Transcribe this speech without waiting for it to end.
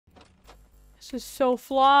This is so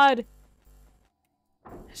flawed.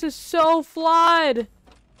 This is so flawed.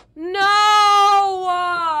 No!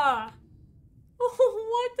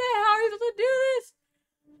 What the hell are you supposed to do this?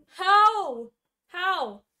 How?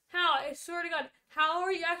 How? How? I swear to God, how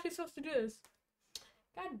are you actually supposed to do this?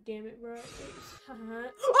 God damn it, bro.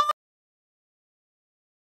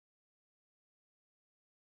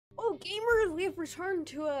 Oh, gamers, we have returned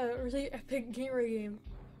to a really epic gamer game.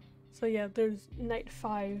 So yeah, there's night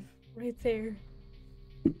 5 right there.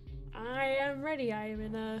 I am ready. I am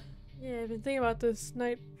in yeah, I've been thinking about this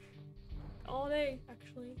night all day,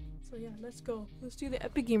 actually. So yeah, let's go. Let's do the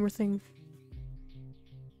epic gamer thing.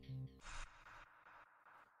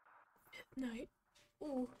 Night.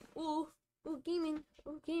 Ooh, ooh, ooh, gaming.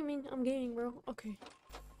 Ooh, gaming. I'm gaming, bro. Okay.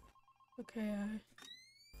 Okay,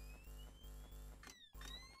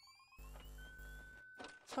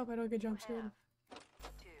 let's hope I don't get jump scared.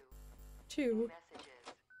 Two.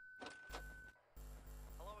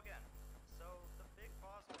 Hello again. So the big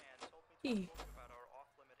boss man told me to talk about our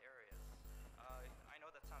off-limit areas. I know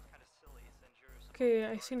that sounds kind of silly since you're okay,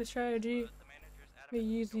 I seen the strategy. We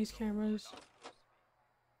use these cameras.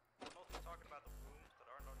 He's mostly talking about the rooms that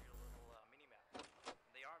aren't on your little mini-map.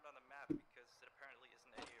 They aren't on the map because it apparently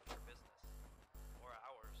isn't any of your business. Or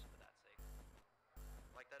ours, for that sake.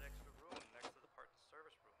 Like that extra room next to the parts and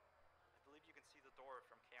service room. I believe you can see the door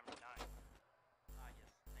from camera 9.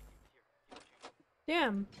 Yes, thank you. Here, keep it tuned.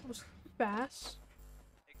 Damn, that was fast.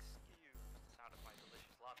 Excuse the sound of my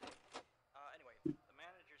delicious latte. Anyway, the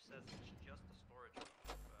manager says it's just a storage room,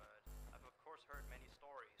 but I've of course heard many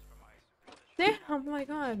stories from my superstitious. Damn, oh my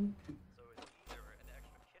God. So it's either an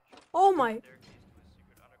extra kitchen, Oh my. staircase to a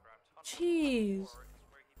secret underground tunnel, Jeez. or it's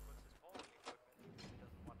where he puts his folding equipment because he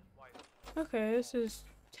doesn't want his wife to know. Okay, this is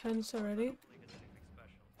tense already.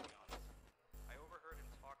 I overheard him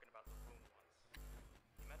talking about the room once.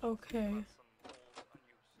 He mentioned Okay. about some old,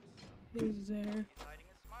 unused stuff. He's there. He's hiding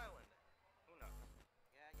a smile in there. Who knows?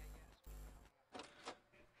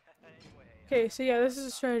 Anyway. Okay, so yeah, this is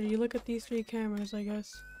a strategy. You look at these 3 cameras, I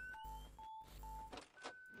guess.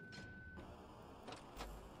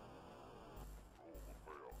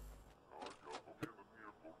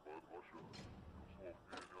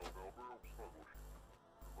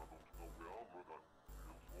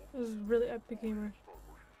 This is really epic gamer.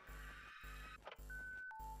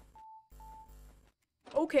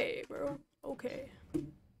 Okay, bro. Okay.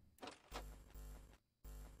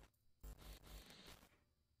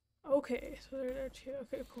 Okay, so they're there too.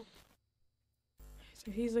 Okay, cool.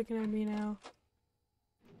 So he's looking at me now.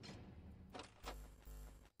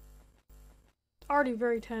 Already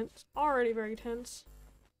very tense. Already very tense.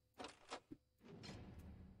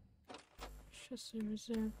 Just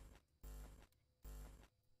there.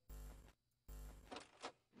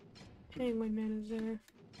 Penguin man is there.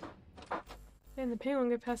 And the penguin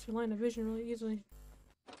get past the line of vision really easily.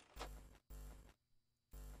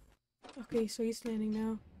 Okay, so he's standing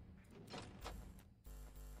now.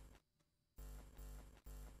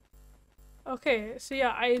 Okay, so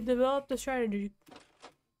yeah, I developed a strategy.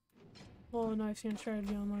 Well, no, I've seen a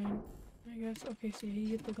strategy online, I guess. Okay, so he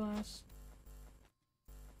hit the glass.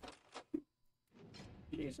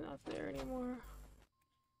 She's not there anymore.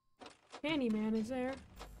 Candyman is there.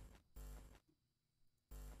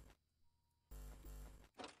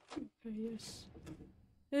 Okay, yes.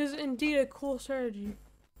 This is indeed a cool strategy.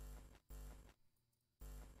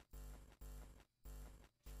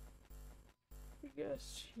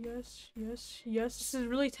 Yes, yes, yes, yes. This is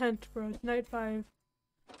really tense, bro. It's night 5.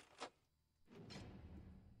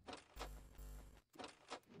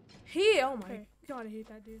 Oh my God, I hate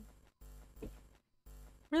that dude.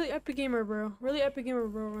 Really epic gamer, bro. Really epic gamer,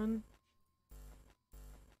 bro. Run.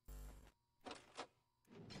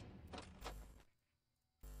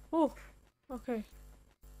 Oh, okay.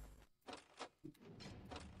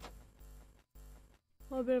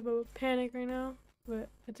 A little bit of a panic right now, but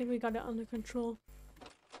I think we got it under control.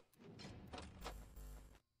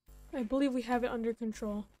 I believe we have it under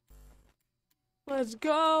control. Let's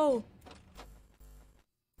go!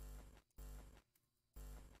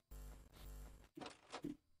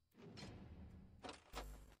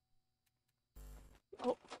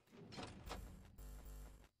 Oh.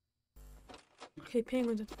 Okay,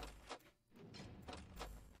 penguins.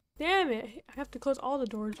 Damn it! I have to close all the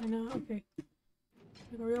doors right now. Okay.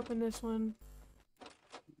 I'm gonna reopen this one.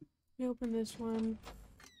 Reopen this one.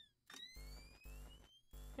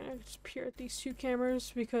 And I just peer at these 2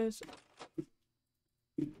 cameras because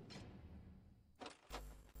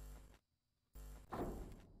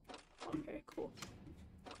okay, cool.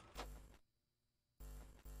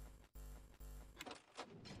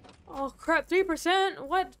 Oh crap, 3%?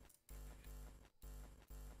 What?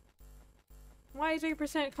 Why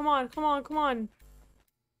 3%? Come on, come on, come on.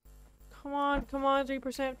 Come on, come on,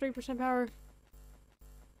 3%, 3% power.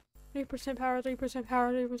 3% power, 3%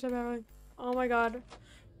 power, 3% power. Oh my god.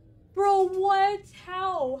 Bro, what?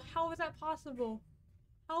 How? How is that possible?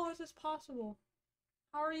 How is this possible?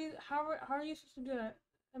 How are you supposed to do that?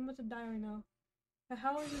 I'm about to die right now.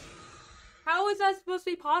 How is that supposed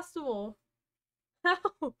to be possible? How?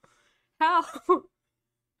 How?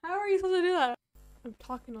 How are you supposed to do that? I'm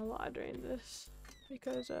talking a lot during this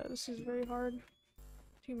because this is very hard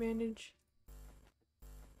to manage.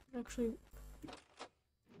 Actually,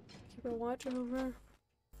 keep a watch over.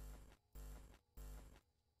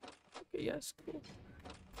 Okay, yes, cool.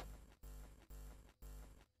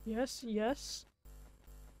 Yes, yes.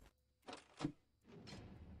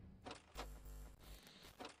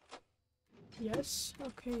 Yes,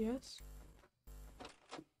 okay, yes.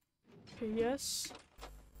 Okay, yes.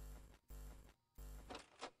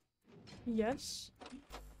 Yes.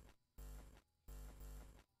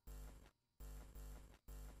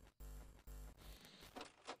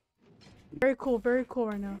 Very cool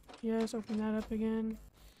right now. Yes, open that up again.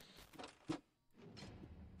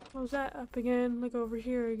 Close that up again. Look over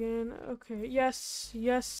here again. Okay, yes,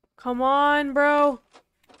 yes. Come on, bro.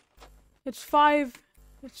 It's 5.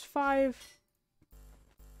 It's 5.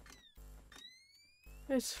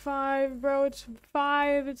 It's 5, bro. It's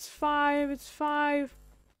 5. It's 5. It's 5.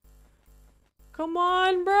 Come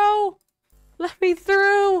on, bro. Let me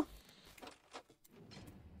through.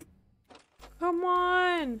 Come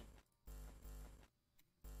on.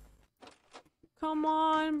 Come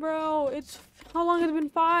on, bro. It's... How long has it been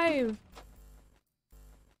 5?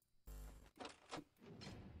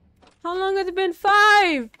 How long has it been 5?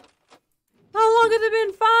 How long has it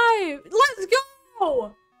been 5? Let's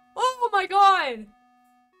go! Oh my god!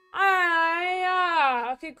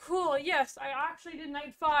 Okay, cool. Yes, I actually did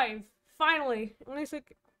night 5. Finally. It only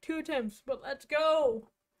took 2 attempts, but let's go!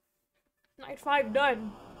 Night 5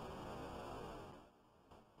 done.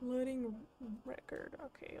 Loading record.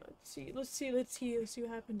 Okay, let's see what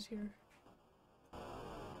happens here.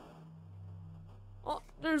 Oh,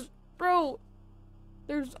 bro,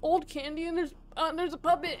 there's old candy and there's a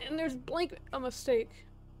puppet and there's blank a mistake.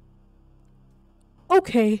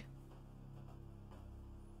 Okay.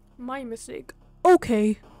 My mistake.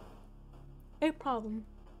 Okay. A problem.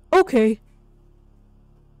 Okay.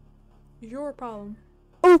 Your problem.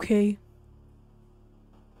 Okay.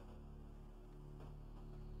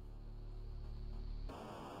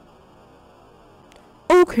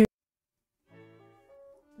 Okay.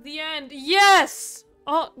 The end. Yes!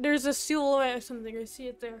 Oh, there's a silhouette or something. I see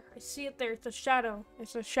it there. I see it there. It's a shadow.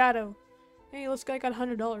 It's a shadow. Hey, let's go. I got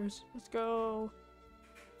 $100. Let's go.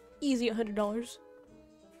 Easy $100.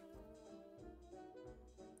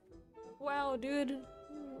 Wow, dude.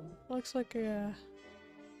 Looks like a...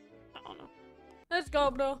 I don't know. Let's go,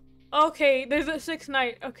 bro. Okay, there's a 6th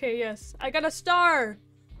night. Okay, yes. I got a star.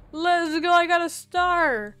 Let's go. I got a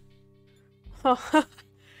star. The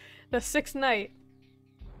 6th night.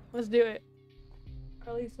 Let's do it.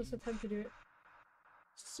 Or at least let's attempt to do it.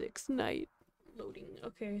 6th night. Loading.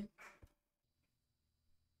 Okay.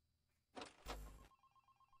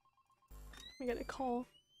 I got a call.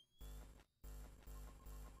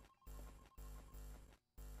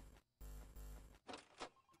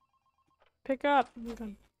 Pick up. Oh my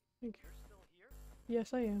god. Thank you. You're still here?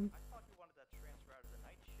 Yes, I am. I thought you wanted that transfer out of the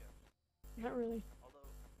night shift. Not really.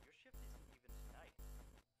 Although, your shift isn't even tonight.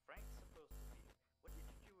 Frank's supposed to be. What did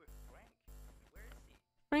you do with Frank? Where is he?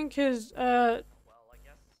 Frank is, Well, I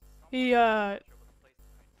guess he,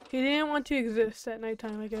 he didn't want to exist at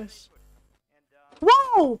nighttime, I guess. And,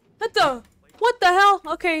 Whoa! What the hell?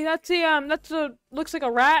 Okay, that's looks like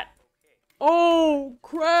a rat. Oh,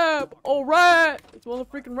 crap! Oh, rat! It's one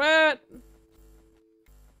freaking rat!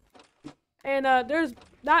 And, there's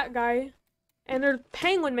that guy. And there's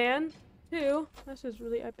Penguin Man, too. This is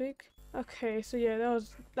really epic. Okay, so yeah, that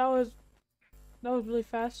was really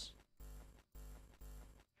fast.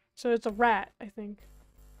 So it's a rat, I think.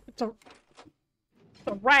 It's a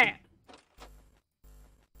rat.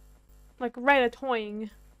 Like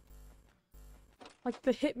Ratatouille. Like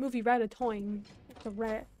the hit movie Ratatouille. It's a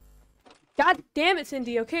rat. God damn it,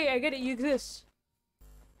 Cindy. Okay, I get it. You exist.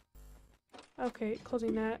 Okay,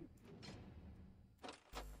 closing that.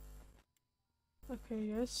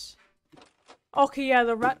 Okay, yes. Okay, yeah,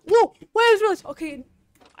 the rat. Whoa! Where's Rose? Okay,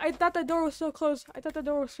 I thought the door was so close.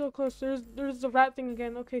 There's the rat thing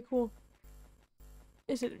again. Okay, cool.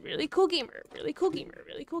 Is it really cool gamer? Really cool gamer.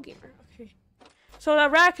 Really cool gamer. Okay. So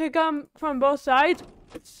that rat could come from both sides.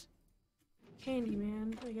 It's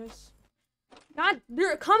Candyman, I guess. God,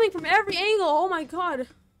 they're coming from every angle. Oh my god.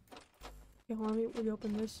 Okay, hold on, let me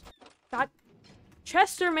open this. God,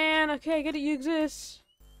 Chester, man. Okay, I get it. You exist.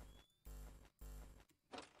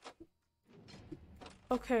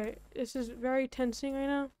 Okay, this is very tensing right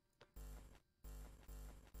now.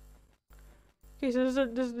 Okay, so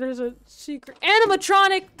there's a secret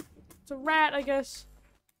animatronic. It's a rat, I guess.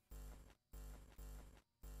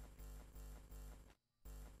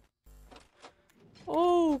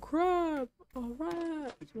 Oh crap! A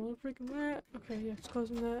rat. It's a freaking rat. Okay, yeah, it's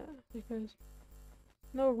closing that because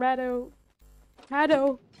no ratto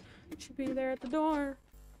should be there at the door.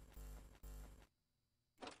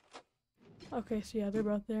 Okay, so yeah, they're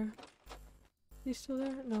both there. He's still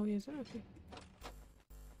there? No, he isn't. Okay.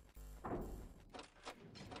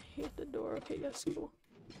 Hit the door. Okay, yes, cool.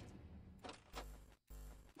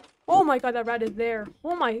 Oh my god, that rat is there.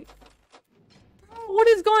 Oh my. What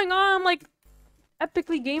is going on? I'm like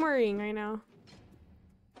epically gamering right now.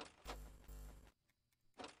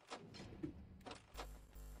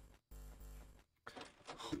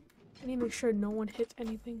 I need to make sure no one hits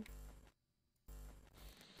anything.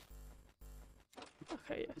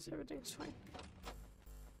 Okay, yes, everything's fine.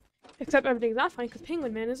 Except everything's not fine because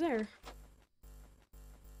Penguin Man is there.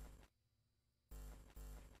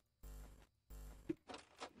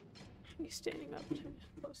 He's standing up to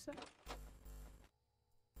close that.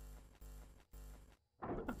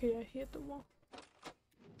 Okay, yeah, he hit the wall.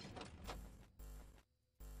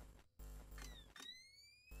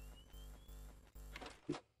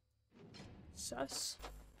 Sus.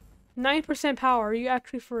 9% power. Are you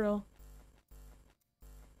actually for real?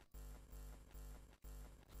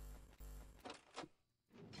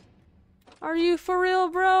 Are you for real,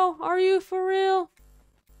 bro? Are you for real?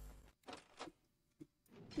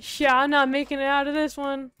 Yeah, I'm not making it out of this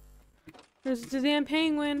one. There's the damn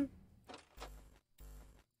penguin.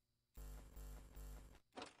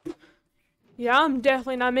 Yeah, I'm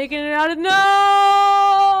definitely not making it out of—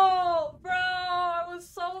 No! Bro, I was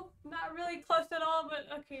so not really close at all, but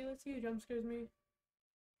okay, let's see who jump scares me.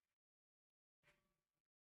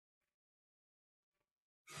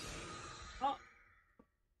 Oh.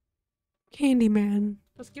 Candyman.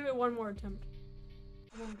 Let's give it one more attempt.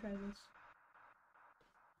 I want to try this.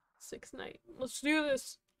 6 night. Let's do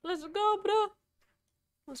this. Let's go, bro.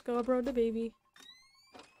 Let's go, bro, the baby.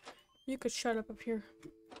 You could shut up here.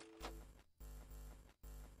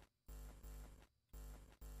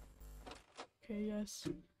 Okay, yes.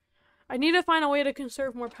 I need to find a way to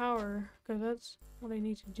conserve more power, because that's what I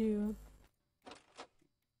need to do.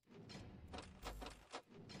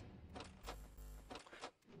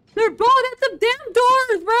 They're both at the damn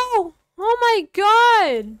doors, bro! Oh my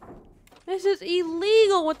god! This is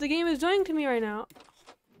illegal what the game is doing to me right now.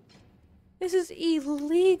 This is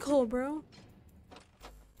illegal, bro.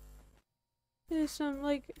 It is some,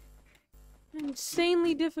 like,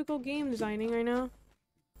 insanely difficult game designing right now.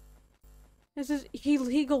 This is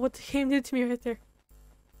illegal what the game did to me right there.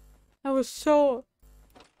 That was so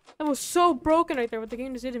broken right there what the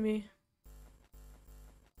game just did to me.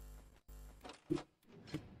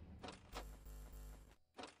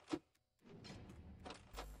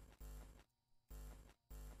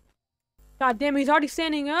 God damn, he's already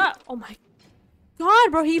standing up. Oh my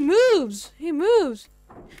god, bro, he moves. He moves.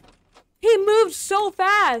 He moves so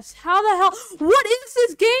fast. How the hell? What is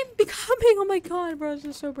this game becoming? Oh my god, bro, this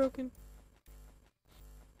is so broken.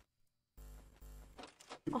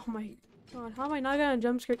 Oh my god, how am I not gonna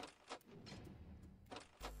jump scare?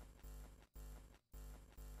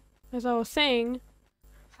 As I was saying,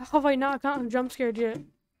 how have I not gotten jump scared yet?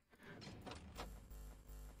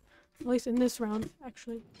 At least in this round,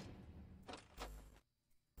 actually.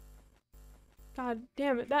 God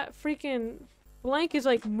damn it, that freaking blank is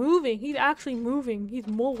like moving. He's actually moving. He's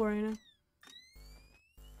mobile right now.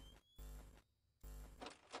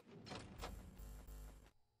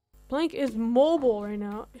 Blank is mobile right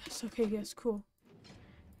now. Yes, okay, yes, cool.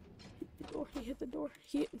 He hit the door.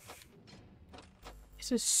 This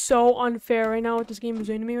is so unfair right now what this game is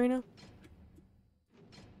doing to me right now.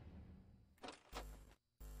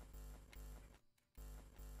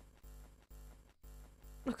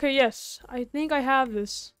 Okay, yes. I think I have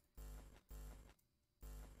this.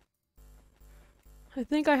 I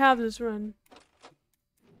think I have this run.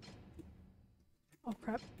 Oh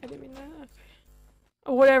crap, I didn't mean that. Okay.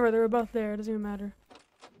 Oh, whatever, they were both there. It doesn't even matter.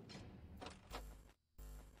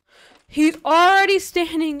 He's already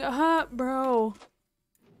standing up, bro.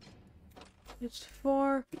 It's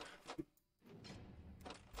 4.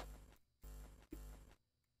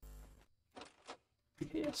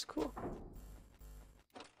 Okay, yes, cool.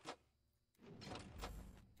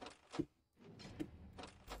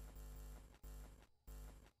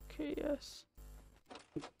 Okay, yes.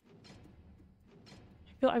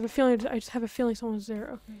 I have a feeling. I just have a feeling someone's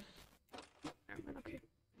there. Okay. Never mind. Okay.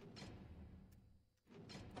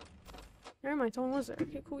 Never mind. Someone was there.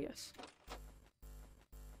 Okay. Cool. Yes.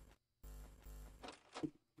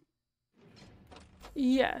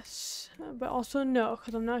 Yes, but also no,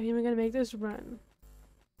 because I'm not even gonna make this run.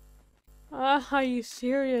 Are you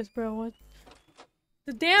serious, bro? What?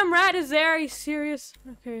 The damn rat is there. Are you serious?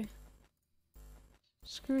 Okay.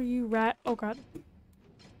 Screw you, rat. Oh god.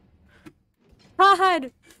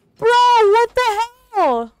 God! Bro, what the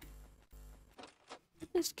hell?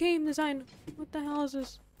 This game design. What the hell is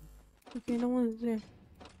this? Okay, no one is there.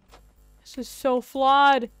 This is so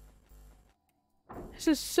flawed. This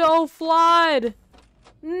is so flawed.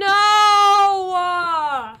 No!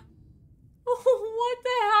 What the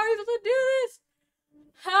hell are you supposed to do this?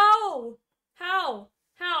 How? How?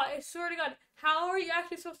 How? I swear to God, how are you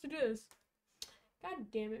actually supposed to do this?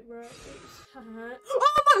 God damn it, bro. Oh my,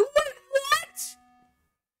 what?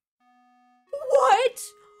 What?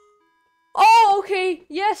 Oh, okay.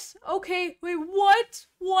 Yes. Okay. Wait, what?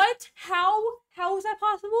 What? How? How is that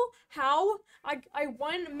possible? How? I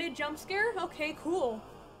won mid jump scare? Okay, cool.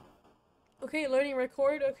 Okay, learning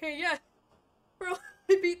record. Okay, yeah. Bro,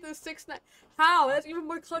 I beat the 6-9. How? That's even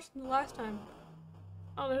more clutch than the last time.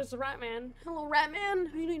 Oh, there's the rat man. Hello, rat man.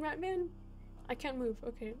 How you doing, rat man? I can't move.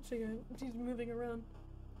 Okay, so yeah, he's moving around.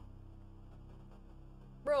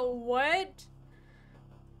 Bro, what?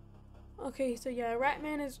 Okay, so yeah, rat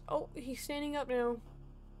man is. Oh, he's standing up now.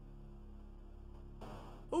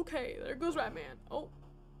 Okay, there goes rat man. Oh,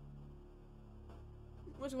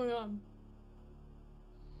 what's going on?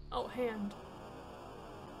 Oh, hand.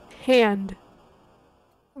 Hand.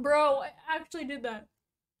 Bro, I actually did that.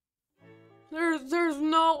 There's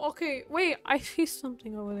no. Okay, wait. I see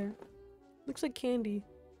something over there. Looks like candy.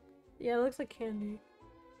 Yeah, it looks like candy.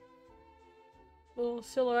 Little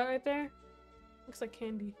silhouette right there. Looks like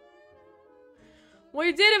candy.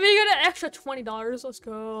 We did it! We got an extra $20. Let's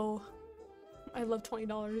go. I love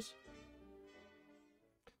 $20.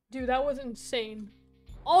 Dude, that was insane.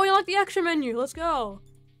 Oh, you like the extra menu. Let's go.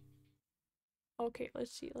 Okay,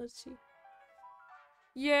 let's see. Let's see.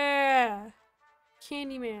 Yeah!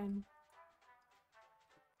 Candyman.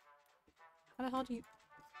 How the hell do you...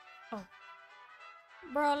 Oh.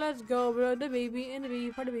 Bro, let's go, bro. The baby and the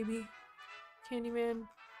baby. Part of the baby. Candyman.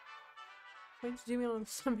 Wait, zoom in on the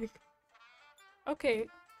stomach. Okay.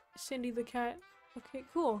 Cindy the cat. Okay,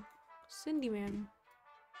 cool. Cindy man.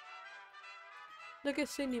 Look at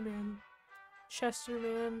Cindy man. Chester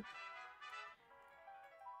man.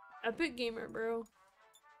 Epic gamer, bro.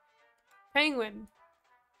 Penguin.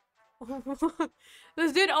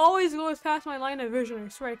 This dude always goes past my line of vision. I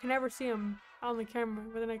swear I can never see him on the camera,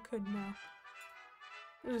 but then I could now.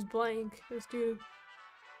 It was blank. This dude.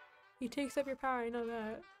 He takes up your power, I know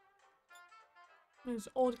that. There's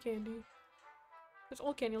old candy. This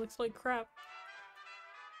old candy looks like crap.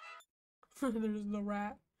 There's the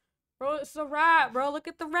rat. Bro, it's the rat, bro. Look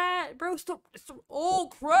at the rat. Bro, it's the oh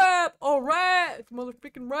crap! A rat! It's a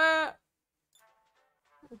motherfucking rat!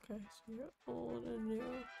 Okay, so you're old and new.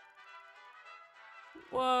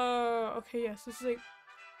 Whoa, okay, yes, this is like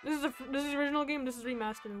this is the original game, this is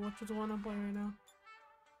Remastered, which is the one I'm playing right now.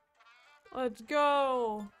 Let's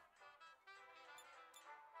go!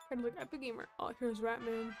 Kind of like Epic Gamer. Oh, here's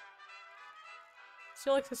Ratman.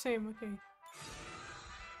 Still looks the same, okay.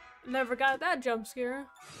 Never got that jump scare.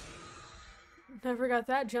 Never got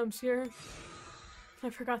that jump scare.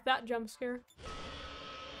 Never got that jump scare.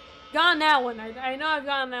 Gotten that one. I know I've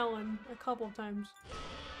gotten that one a couple of times.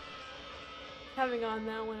 Haven't gotten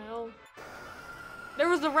that one at all. There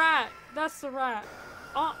was the rat. That's the rat.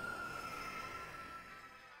 Oh.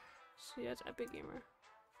 See, that's Epic Gamer.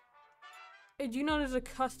 Hey, do you know there's a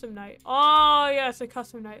custom night? Oh, yeah, it's a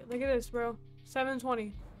custom night. Look at this, bro.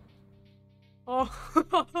 720. Oh.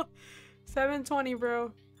 720,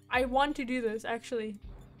 bro. I want to do this, actually.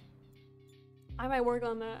 I might work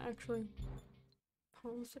on that, actually.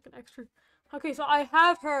 Oh, let's like an extra. Okay, so I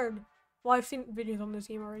have heard. Well, I've seen videos on this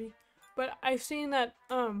game already. But I've seen that,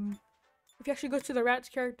 if you actually go to the rat's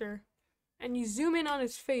character, and you zoom in on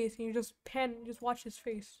his face, and you just just watch his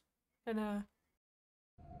face. And,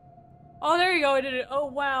 oh, there you go, I did it. Oh,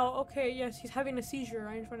 wow. Okay, yes, he's having a seizure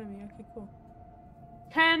right in front of me. Okay, cool.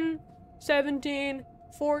 10, 17,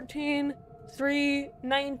 14, 3,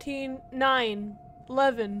 19, 9,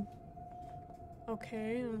 11.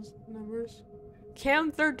 Okay, those numbers.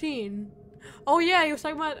 Cam 13. Oh, yeah, he was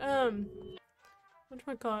talking about, what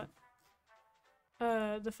do I call it?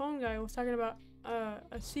 The phone guy was talking about,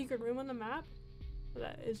 a secret room on the map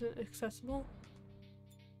that isn't accessible.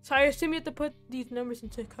 So I assume you have to put these numbers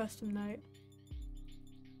into custom night.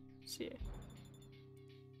 Let's see.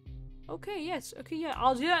 Okay, yes. Okay, yeah.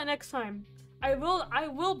 I'll do that next time. I will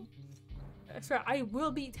sorry, I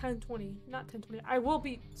will beat 1020. Not 1020. I will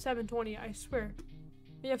beat 720, I swear.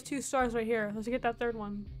 We have 2 stars right here. Let's get that 3rd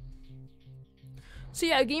one. So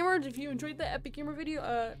yeah, gamers, if you enjoyed the Epic Gamer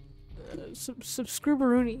video,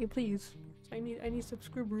 subscribe-a-rooney, please. So I need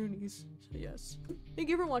subscribe-roonies. So yes. Thank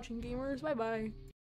you for watching, gamers. Bye-bye.